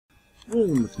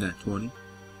Rolling with Nat 20.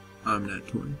 I'm Nat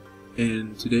 20.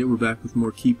 And today we're back with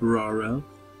more Keeper RL.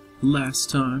 Last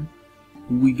time,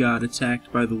 we got attacked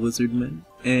by the lizard men,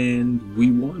 and we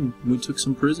won. We took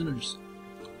some prisoners.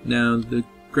 Now, the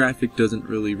graphic doesn't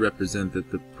really represent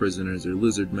that the prisoners are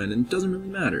lizard men, and it doesn't really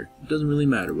matter. It doesn't really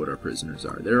matter what our prisoners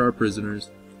are. They're our prisoners,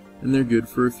 and they're good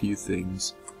for a few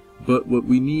things. But what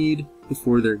we need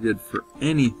before they're good for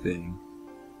anything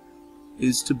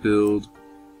is to build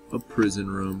a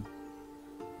prison room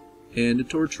and a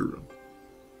torture room.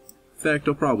 In fact,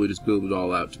 I'll probably just build it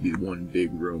all out to be one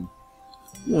big room.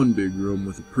 One big room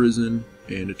with a prison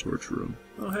and a torture room.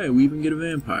 Oh hey, we even get a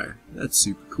vampire. That's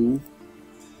super cool.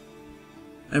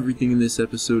 Everything in this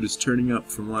episode is turning up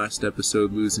from last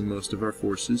episode losing most of our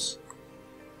forces.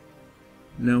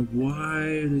 Now why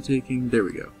are they taking... There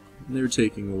we go. They were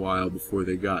taking a while before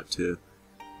they got to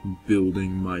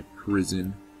building my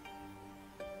prison.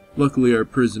 Luckily our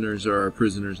prisoners are our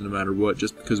prisoners no matter what.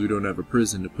 Just because we don't have a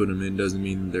prison to put them in doesn't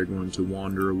mean they're going to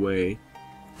wander away.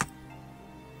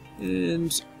 And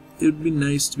it would be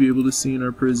nice to be able to see in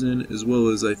our prison, as well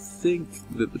as I think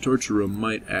that the torture room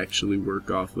might actually work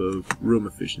off of room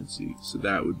efficiency. So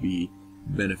that would be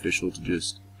beneficial to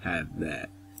just have that.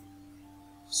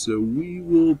 So we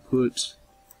will put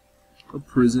a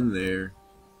prison there.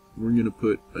 We're going to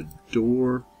put a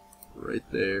door right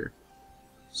there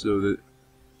so that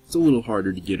it's a little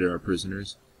harder to get at our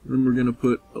prisoners. Then we're going to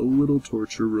put a little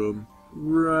torture room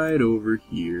right over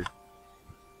here.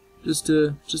 Just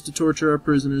to torture our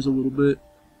prisoners a little bit.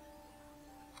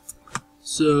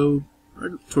 So,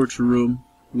 our torture room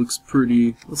looks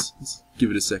pretty... Let's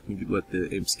give it a second to let the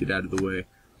imps get out of the way.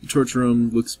 The torture room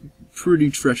looks pretty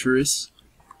treacherous.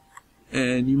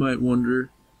 And you might wonder,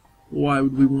 why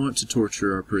would we want to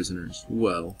torture our prisoners?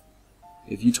 Well,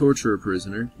 if you torture a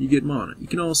prisoner, you get mana. You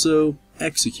can also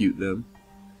execute them,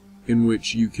 in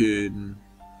which you can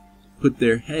put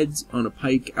their heads on a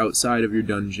pike outside of your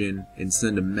dungeon and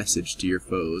send a message to your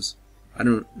foes. I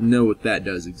don't know what that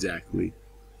does exactly.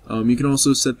 You can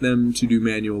also set them to do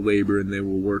manual labor and they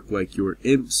will work like your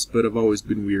imps, but I've always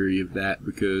been weary of that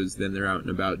because then they're out and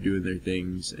about doing their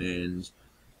things and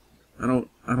I don't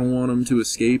want them to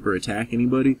escape or attack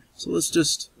anybody. So let's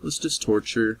just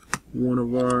torture one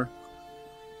of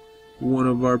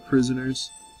our prisoners.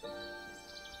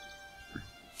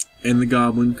 And the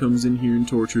goblin comes in here and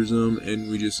tortures them, and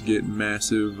we just get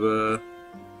massive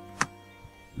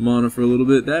mana for a little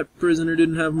bit. That prisoner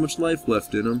didn't have much life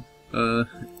left in him.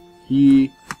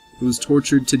 He was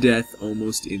tortured to death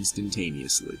almost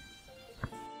instantaneously.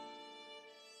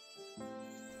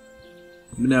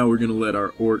 But now we're going to let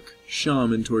our orc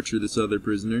shaman torture this other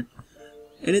prisoner.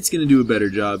 And it's going to do a better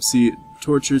job. See, it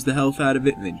tortures the health out of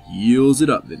it and then heals it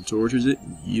up. Then tortures it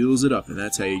and heals it up. And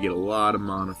that's how you get a lot of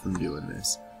mana from doing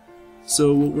this.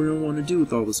 So what we're going to want to do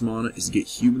with all this mana is get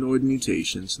humanoid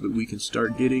mutations so that we can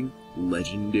start getting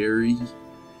legendary...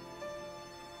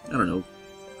 I don't know.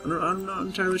 I'm not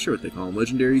entirely sure what they call them.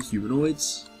 Legendary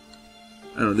humanoids?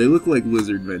 I don't know. They look like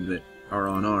lizard men that are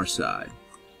on our side.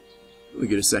 We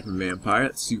get a second vampire.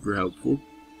 That's super helpful.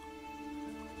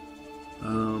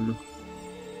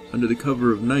 Under the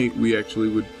cover of night, we actually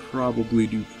would probably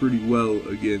do pretty well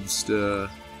against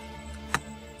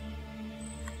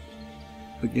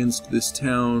this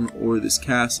town or this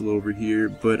castle over here,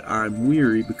 but I'm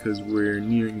weary because we're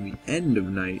nearing the end of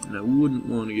night, and I wouldn't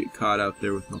want to get caught out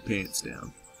there with my pants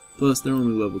down. Plus, they're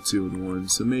only level 2 and 1,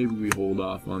 so maybe we hold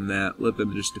off on that, let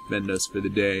them just defend us for the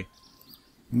day.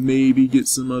 Maybe get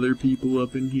some other people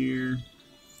up in here.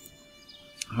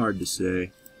 Hard to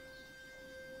say.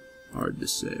 Hard to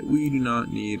say. We do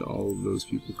not need all of those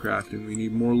people crafting. We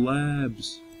need more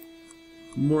labs.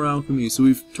 More alchemy. So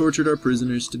we've tortured our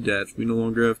prisoners to death. We no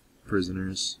longer have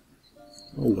prisoners.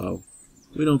 Oh well.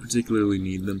 We don't particularly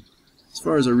need them. As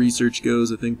far as our research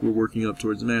goes, I think we're working up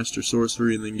towards Master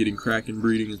Sorcery and then getting Kraken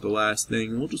Breeding is the last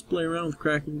thing. We'll just play around with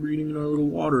Kraken Breeding in our little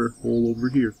water hole over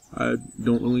here. I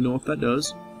don't really know what that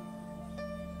does.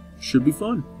 Should be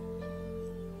fun.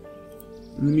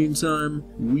 In the meantime,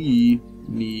 we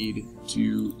need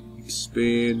to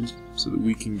expand so that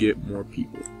we can get more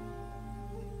people.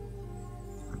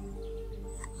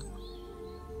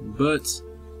 But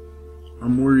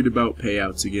I'm worried about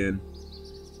payouts again.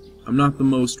 I'm not the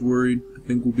most worried. I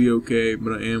think we'll be okay,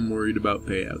 but I am worried about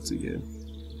payouts again.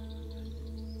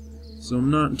 So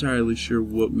I'm not entirely sure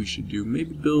what we should do.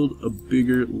 Maybe build a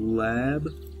bigger lab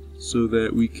so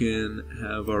that we can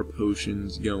have our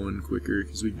potions going quicker,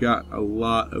 because we've got a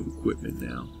lot of equipment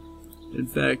now. In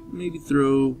fact, maybe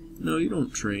throw... No, you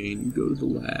don't train. You go to the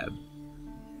lab.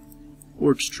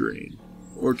 Orcs train.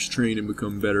 Orcs train and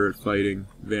become better at fighting.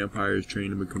 Vampires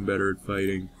train and become better at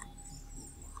fighting.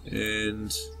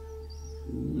 And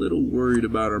a little worried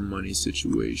about our money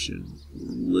situation. A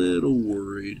little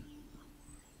worried.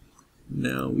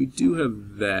 Now, we do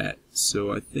have that,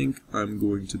 so I think I'm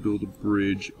going to build a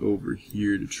bridge over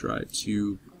here to try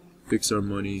to fix our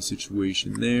money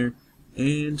situation there.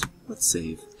 And let's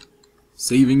save.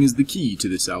 Saving is the key to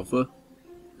this alpha,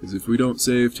 because if we don't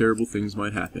save, terrible things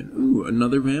might happen. Ooh,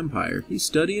 another vampire. He's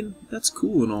studying? That's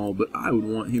cool and all, but I would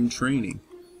want him training.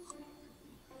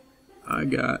 I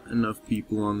got enough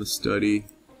people on the study.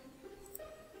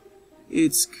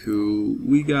 It's cool.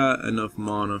 We got enough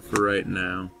mana for right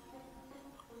now.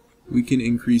 We can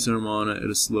increase our mana at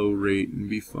a slow rate and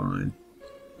be fine.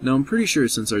 Now, I'm pretty sure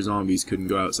since our zombies couldn't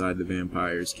go outside, the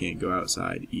vampires can't go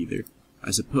outside either.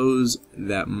 I suppose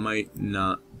that might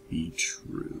not be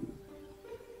true.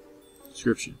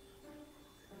 Description.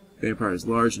 Vampire is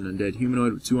large and undead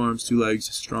humanoid with 2 arms, 2 legs,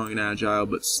 strong and agile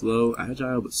but slow.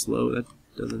 Agile but slow? That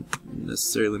doesn't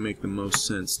necessarily make the most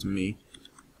sense to me.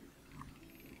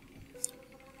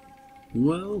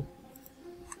 Well,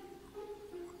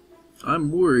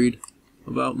 I'm worried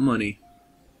about money,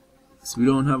 because we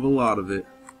don't have a lot of it.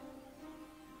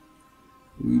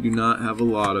 We do not have a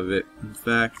lot of it. In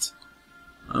fact,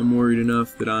 I'm worried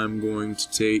enough that I'm going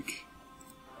to take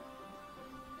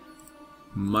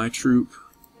my troop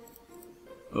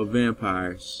of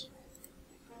vampires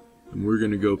and we're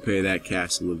going to go pay that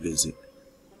castle a visit.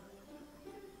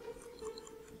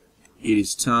 It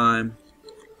is time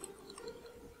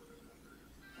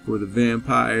for the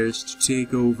vampires to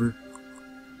take over.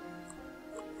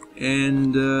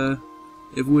 And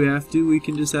if we have to, we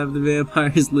can just have the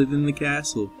vampires live in the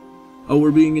castle. Oh,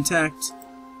 we're being attacked.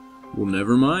 Well,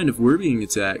 never mind if we're being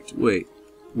attacked. Wait,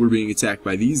 we're being attacked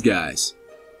by these guys.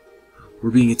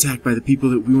 We're being attacked by the people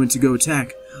that we went to go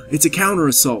attack. It's a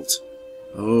counter-assault.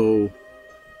 Oh.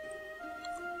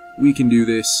 We can do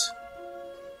this.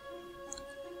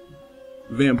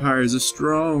 The vampires are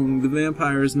strong. The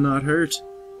vampire is not hurt.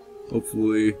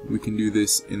 Hopefully we can do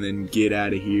this and then get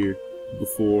out of here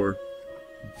before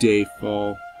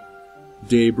dayfall.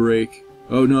 Daybreak.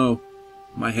 Oh no.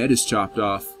 My head is chopped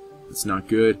off. It's not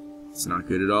good. It's not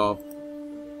good at all.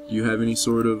 Do you have any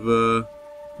sort of,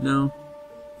 no?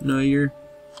 No, you're...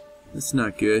 That's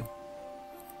not good.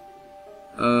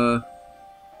 I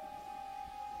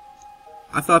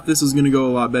thought this was gonna go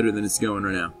a lot better than it's going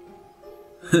right now.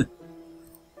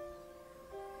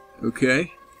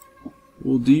 Okay.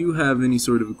 Well, do you have any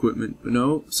sort of equipment?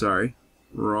 No, sorry.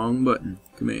 Wrong button.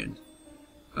 Command.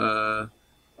 Well,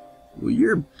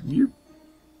 you're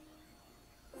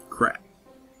crap.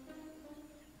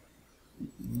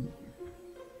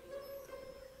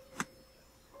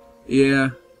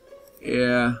 Yeah.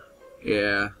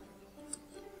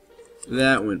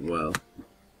 That went well.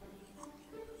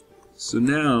 So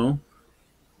now,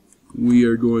 we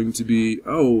are going to be...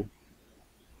 Oh!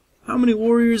 How many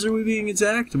warriors are we being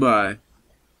attacked by?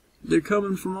 They're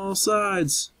coming from all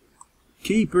sides.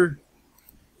 Keeper,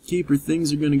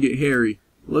 things are gonna get hairy.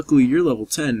 Luckily, you're level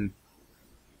 10.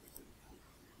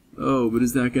 Oh, but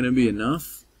is that gonna be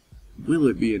enough? Will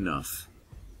it be enough?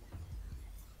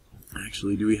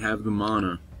 Actually, do we have the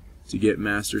mana to get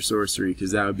Master Sorcery?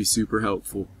 Because that would be super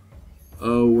helpful.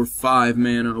 Oh, we're 5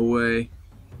 mana away.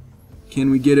 Can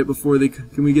we get it before they...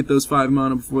 Can we get those 5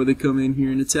 mana before they come in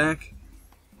here and attack?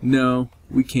 No,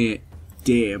 we can't.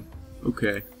 Damn.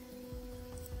 Okay.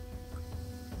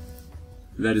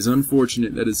 That is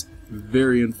unfortunate. That is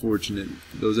very unfortunate.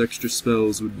 Those extra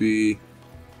spells would be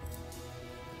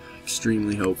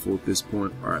extremely helpful at this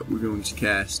point. Alright, we're going to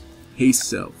cast Haste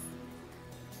Self,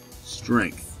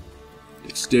 Strength,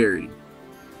 Dexterity,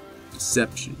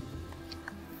 Deception,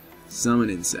 Summon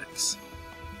Insects.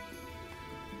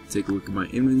 Take a look at my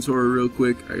inventory real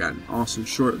quick. I got an awesome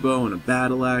short bow and a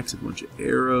battle axe, a bunch of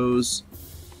arrows,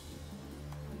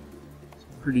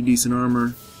 pretty decent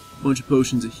armor, a bunch of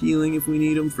potions of healing if we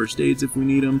need them, first aids if we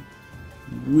need them.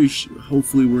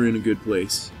 Hopefully we're in a good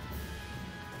place.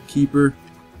 Keeper,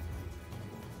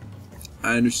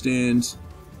 I understand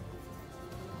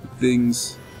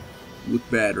things look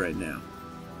bad right now.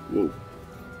 Whoa.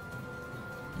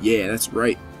 Yeah, that's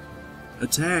right.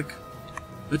 Attack!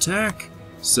 Attack!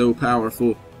 So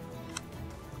powerful.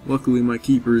 Luckily my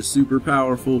keeper is super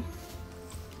powerful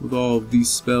with all of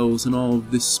these spells and all of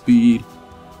this speed.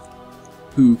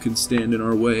 Who can stand in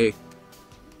our way?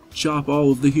 Chop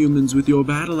all of the humans with your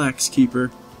battle axe,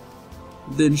 keeper.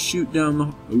 Then shoot down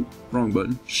the... Oh, wrong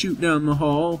button. Shoot down the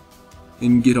hall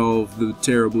and get all of the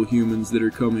terrible humans that are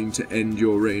coming to end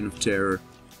your reign of terror.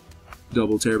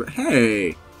 Double terror. But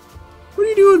hey! What are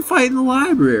you doing fighting the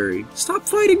library? Stop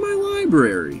fighting my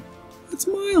library! It's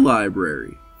my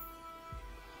library.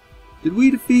 Did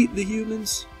we defeat the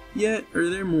humans yet? Or are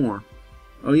there more?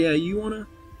 Oh yeah, you wanna...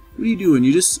 What are you doing?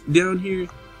 You just down here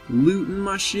looting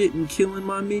my shit and killing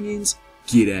my minions?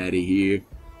 Get out of here.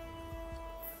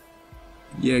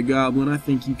 Yeah, Goblin, I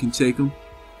think you can take them.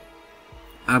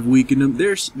 I've weakened them.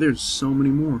 There's so many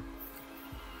more.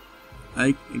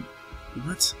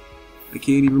 What? I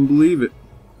can't even believe it.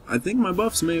 I think my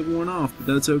buffs may have worn off,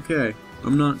 but that's okay.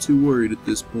 I'm not too worried at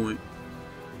this point.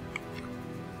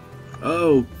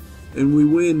 Oh, and we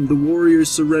win. The warriors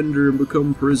surrender and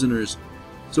become prisoners.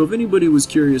 So if anybody was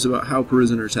curious about how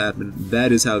prisoners happen,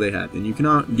 that is how they happen. You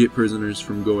cannot get prisoners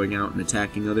from going out and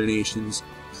attacking other nations.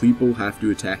 People have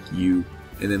to attack you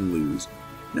and then lose.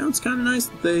 Now it's kind of nice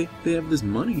that they have this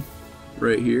money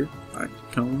right here. I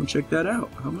kind of want to check that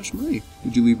out. How much money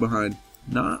did you leave behind?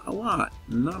 Not a lot.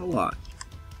 Not a lot.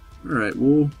 Alright,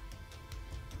 well,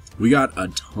 we got a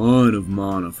ton of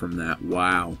mana from that.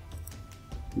 Wow.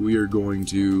 We are going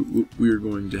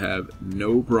to have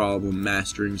no problem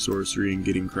mastering sorcery and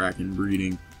getting Kraken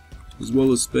breeding, as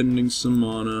well as spending some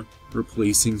mana,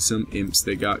 replacing some imps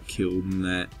that got killed in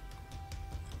that.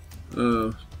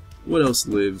 What else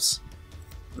lives?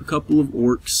 A couple of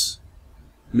orcs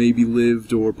maybe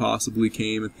lived or possibly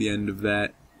came at the end of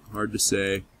that. Hard to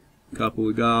say. A couple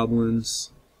of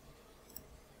goblins.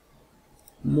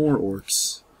 More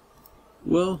orcs.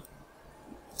 Well,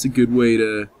 it's a good way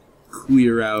to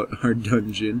clear out our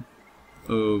dungeon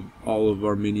of all of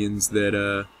our minions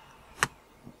that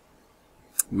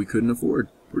we couldn't afford.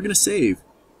 We're gonna save.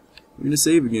 We're gonna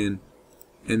save again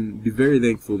and be very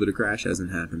thankful that a crash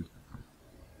hasn't happened.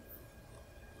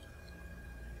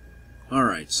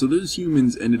 Alright, so those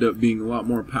humans ended up being a lot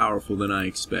more powerful than I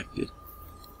expected.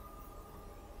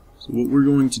 So what we're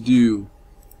going to do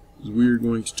is we're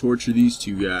going to torture these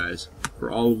two guys for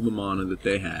all of the mana that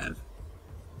they have.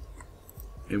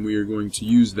 And we are going to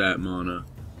use that mana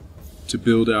to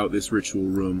build out this ritual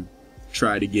room,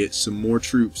 try to get some more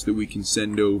troops that we can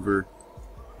send over,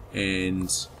 and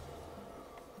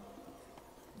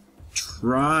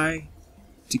try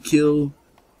to kill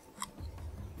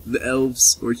the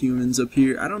elves or humans up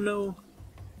here. I don't know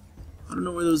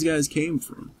where those guys came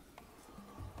from.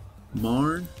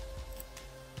 Marn?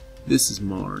 This is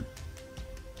Marn.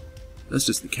 That's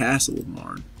just the castle of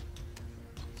Marn.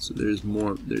 So there's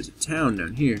a town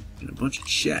down here and a bunch of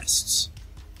chests.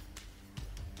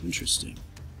 Interesting.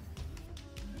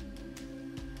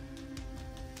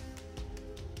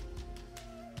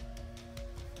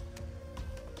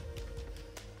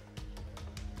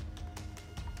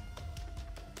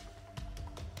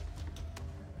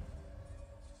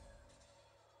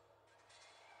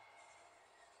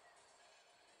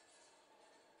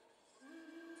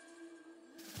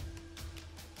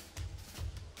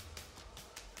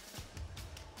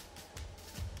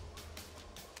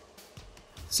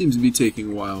 Seems to be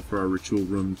taking a while for our ritual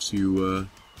room to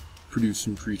produce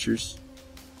some creatures.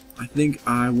 I think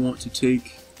I want to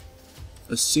take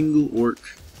a single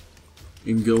orc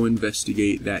and go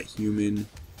investigate that human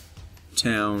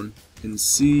town and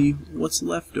see what's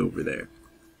left over there.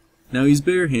 Now he's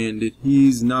barehanded.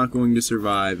 He's not going to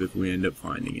survive if we end up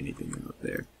finding anything up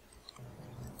there.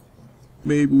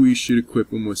 Maybe we should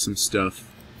equip him with some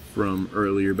stuff from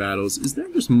earlier battles. Is there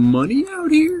just money out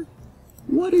here?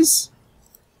 What is...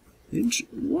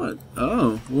 What?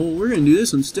 Oh, well, we're gonna do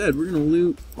this instead. We're gonna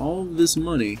loot all of this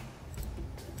money.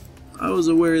 I was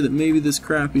aware that maybe this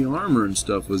crappy armor and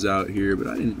stuff was out here, but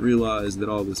I didn't realize that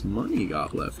all this money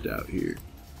got left out here.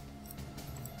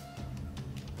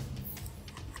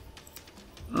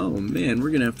 Oh man,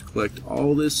 we're gonna have to collect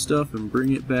all this stuff and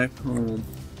bring it back home.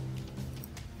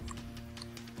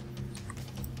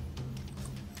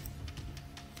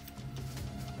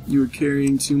 You were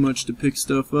carrying too much to pick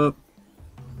stuff up?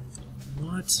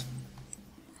 What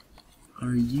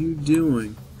are you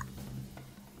doing?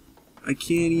 I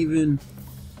can't even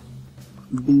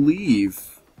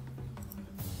believe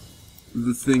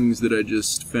the things that I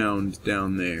just found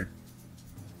down there.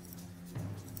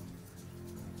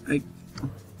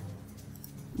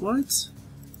 What?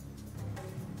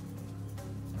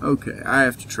 Okay, I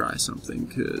have to try something,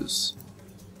 because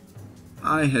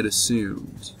I had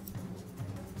assumed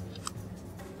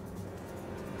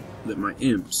that my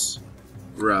imps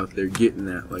were out there getting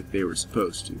that like they were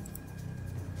supposed to.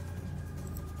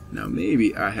 Now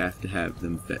maybe I have to have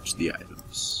them fetch the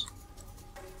items.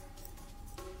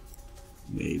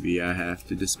 Maybe I have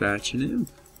to dispatch an imp.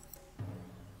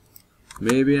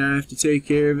 Maybe I have to take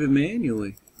care of it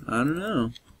manually. I don't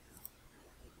know.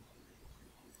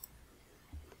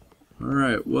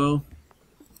 Alright, well,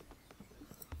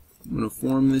 I'm gonna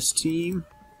form this team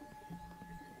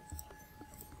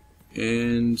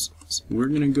And we're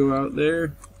gonna go out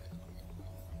there.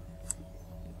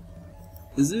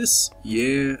 Is this?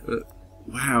 Yeah.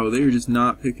 Wow, they're just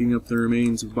not picking up the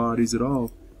remains of bodies at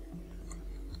all.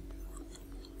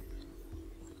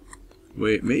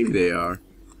 Wait, maybe they are.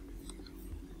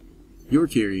 You're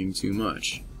carrying too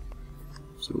much.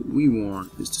 So what we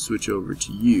want is to switch over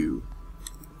to you,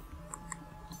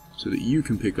 so that you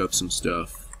can pick up some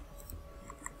stuff.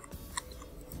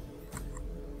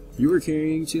 You are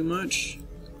carrying too much?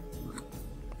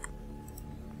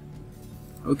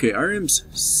 Okay, our imps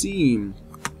seem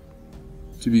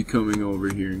to be coming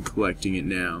over here and collecting it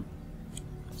now.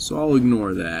 So I'll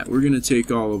ignore that. We're gonna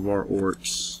take all of our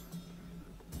orcs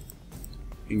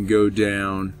and go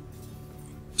down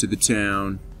to the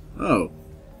town. Oh.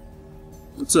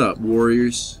 What's up,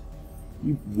 warriors?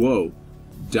 Whoa.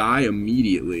 Die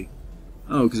immediately.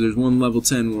 Oh, because there's one level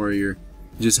 10 warrior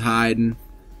just hiding.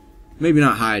 Maybe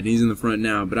not hiding, he's in the front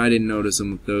now, but I didn't notice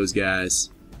him with those guys.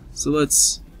 So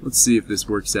let's see if this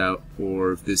works out,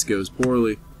 or if this goes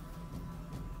poorly.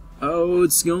 Oh,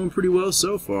 it's going pretty well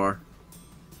so far.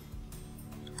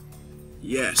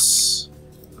 Yes.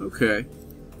 Okay.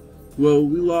 Well,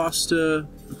 we lost a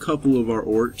couple of our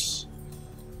orcs,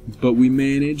 but we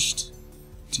managed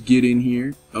to get in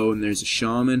here. Oh, and there's a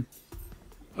shaman.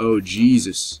 Oh,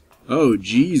 Jesus. Oh,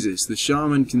 Jesus. The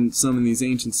shaman can summon these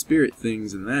ancient spirit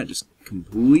things, and that just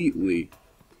completely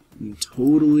and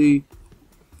totally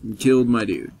killed my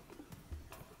dude.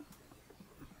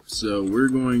 So we're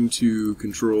going to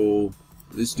control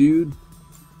this dude.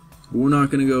 But we're not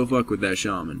going to go fuck with that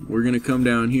shaman. We're going to come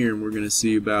down here and we're going to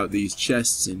see about these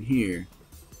chests in here.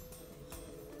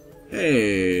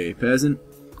 Hey, peasant.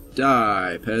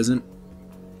 Die, peasant.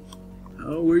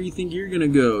 Oh, where do you think you're going to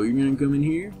go? You're going to come in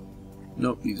here?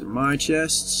 Nope, these are my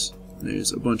chests.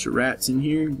 There's a bunch of rats in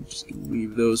here. I'm just going to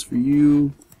leave those for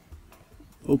you.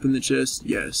 Open the chest.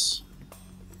 Yes.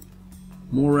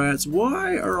 More rats.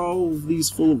 Why are all of these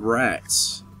full of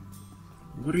rats?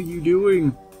 What are you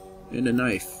doing? And a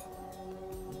knife.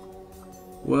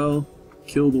 Well,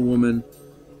 kill the woman.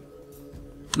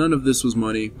 None of this was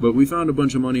money, but we found a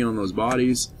bunch of money on those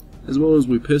bodies, as well as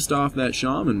we pissed off that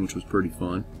shaman, which was pretty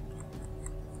fun.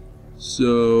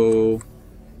 So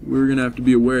we're gonna have to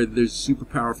be aware that there's a super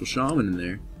powerful shaman in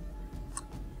there.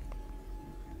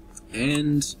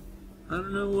 And I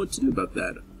don't know what to do about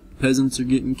that. Peasants are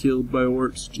getting killed by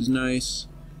orcs, which is nice.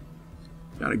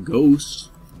 Got a ghost.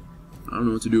 I don't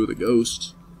know what to do with a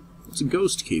ghost. What's a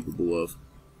ghost capable of?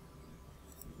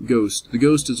 Ghost. The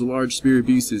ghost is a large spirit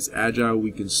beast. It's agile,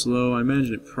 weak, and slow. I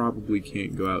imagine it probably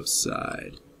can't go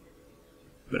outside.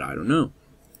 But I don't know.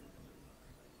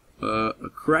 A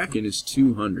kraken is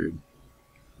 200.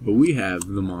 But we have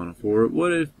the mana for it.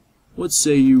 What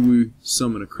say we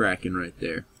summon a kraken right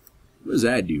there? What does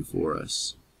that do for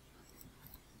us?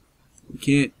 We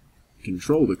can't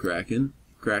control the kraken.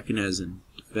 Kraken has an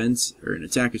defense, or an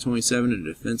attack of 27 and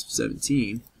a defense of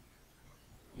 17.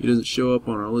 He doesn't show up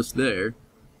on our list there.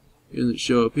 He doesn't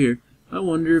show up here. I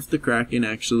wonder if the kraken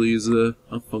actually is a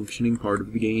functioning part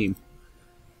of the game.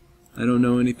 I don't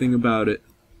know anything about it.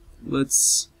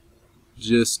 Let's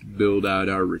just build out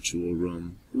our ritual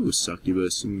room. Ooh,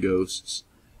 succubus and ghosts.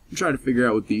 And try to figure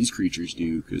out what these creatures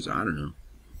do, because I don't know.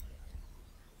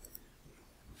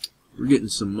 We're getting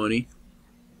some money.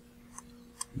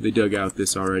 They dug out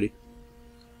this already.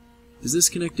 Is this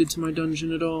connected to my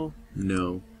dungeon at all?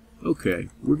 No. Okay,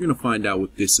 we're going to find out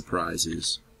what this surprise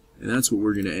is. And that's what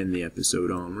we're going to end the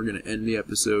episode on. We're going to end the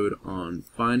episode on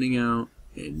finding out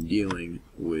and dealing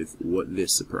with what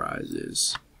this surprise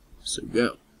is. So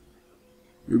go.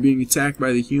 You're being attacked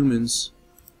by the humans.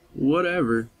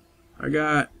 Whatever. I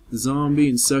got zombie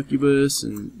and succubus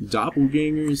and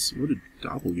doppelgangers. What did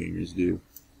doppelgangers do?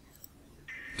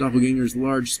 Doppelganger's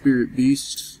large spirit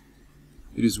beast.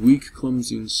 It is weak,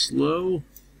 clumsy, and slow.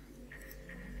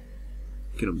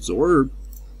 Can absorb.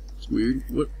 It's weird.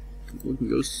 What can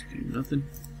ghosts do? Nothing.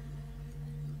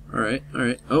 Alright,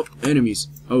 alright. Oh, enemies.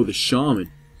 Oh, the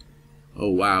shaman. Oh,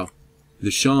 wow.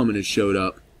 The shaman has showed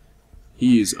up.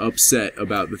 He is upset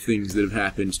about the things that have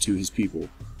happened to his people.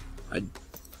 I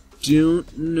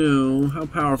don't know. How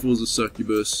powerful is a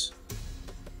succubus?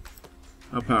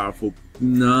 How powerful?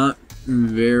 Not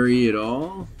very at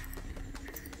all.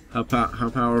 How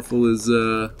powerful is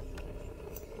a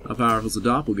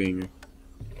doppelganger?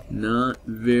 Not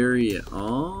very at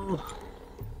all.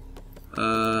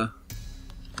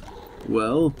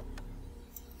 Well,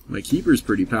 my keeper's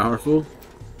pretty powerful.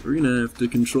 We're gonna have to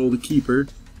control the keeper,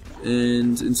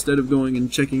 and instead of going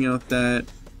and checking out that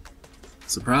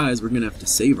surprise, we're gonna have to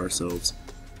save ourselves.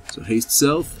 So haste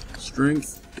self,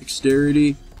 strength,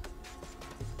 dexterity.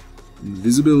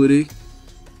 invisibility.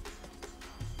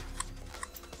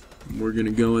 We're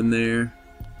gonna go in there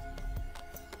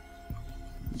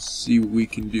and see what we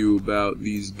can do about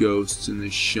these ghosts and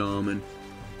this shaman.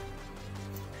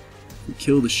 If we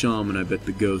kill the shaman, I bet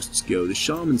the ghosts go. The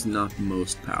shaman's not the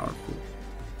most powerful.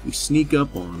 If we sneak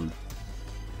up on him,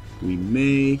 we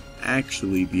may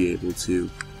actually be able to.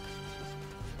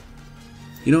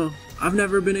 You know, I've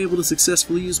never been able to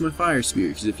successfully use my fire spear,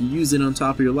 because if you use it on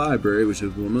top of your library, which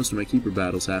is where most of my keeper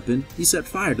battles happen, you set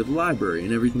fire to the library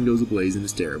and everything goes ablaze and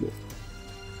it's terrible.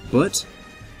 But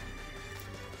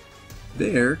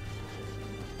there,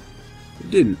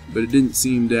 it didn't. But it didn't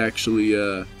seem to actually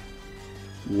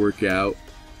work out.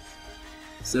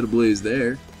 Set ablaze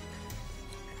there.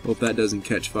 Hope that doesn't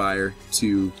catch fire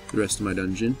to the rest of my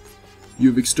dungeon. You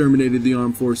have exterminated the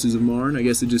armed forces of Marn. I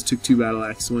guess it just took 2 battle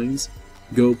axe swings.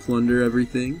 Go plunder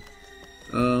everything.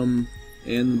 And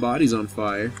the body's on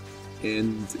fire.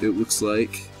 And it looks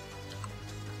like...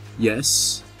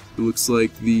 Yes. It looks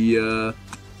like the,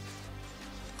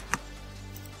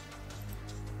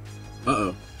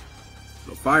 Uh-oh.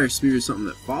 A fire spear is something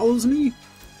that follows me?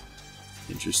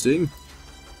 Interesting.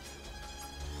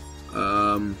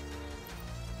 What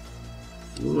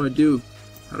do I do?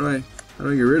 How do I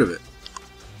get rid of it?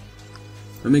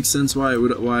 That makes sense why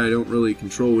I don't really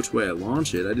control which way I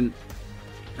launch it. I didn't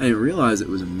realize it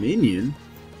was a minion.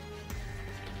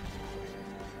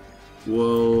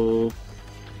 Well,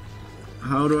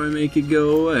 how do I make it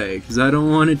go away? Because I don't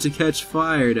want it to catch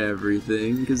fire to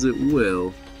everything, because it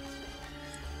will.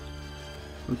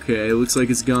 Okay, looks like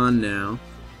it's gone now.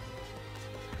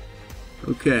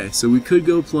 Okay, so we could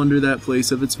go plunder that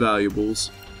place of its valuables,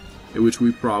 which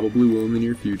we probably will in the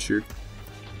near future.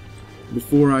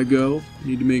 Before I go, I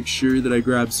need to make sure that I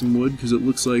grab some wood, because it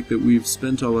looks like that we've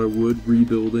spent all our wood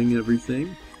rebuilding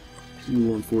everything. It's a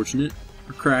little unfortunate.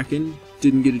 Our Kraken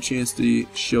didn't get a chance to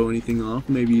show anything off.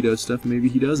 Maybe he does stuff, maybe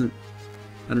he doesn't.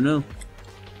 I don't know.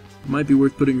 It might be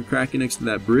worth putting a Kraken next to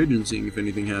that bridge and seeing if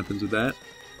anything happens with that.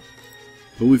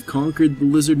 But we've conquered the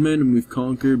lizard men, and we've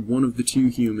conquered one of the 2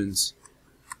 humans.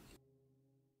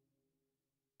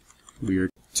 We are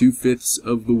 2/5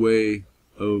 of the way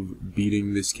of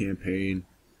beating this campaign.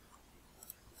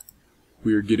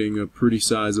 We are getting a pretty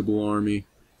sizable army.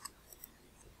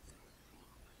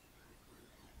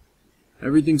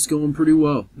 Everything's going pretty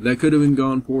well. That could have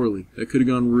gone poorly. That could have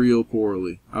gone real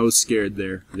poorly. I was scared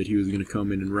there that he was going to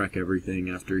come in and wreck everything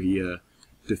after he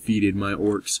defeated my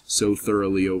orcs so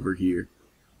thoroughly over here.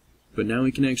 But now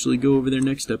we can actually go over there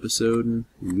next episode and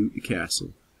loot the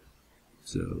castle.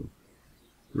 So,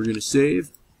 we're going to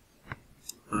save.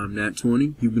 I'm Nat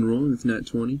 20. You've been rolling with Nat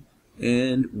 20.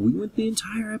 And we went the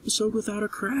entire episode without a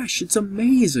crash. It's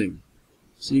amazing.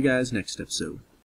 See you guys next episode.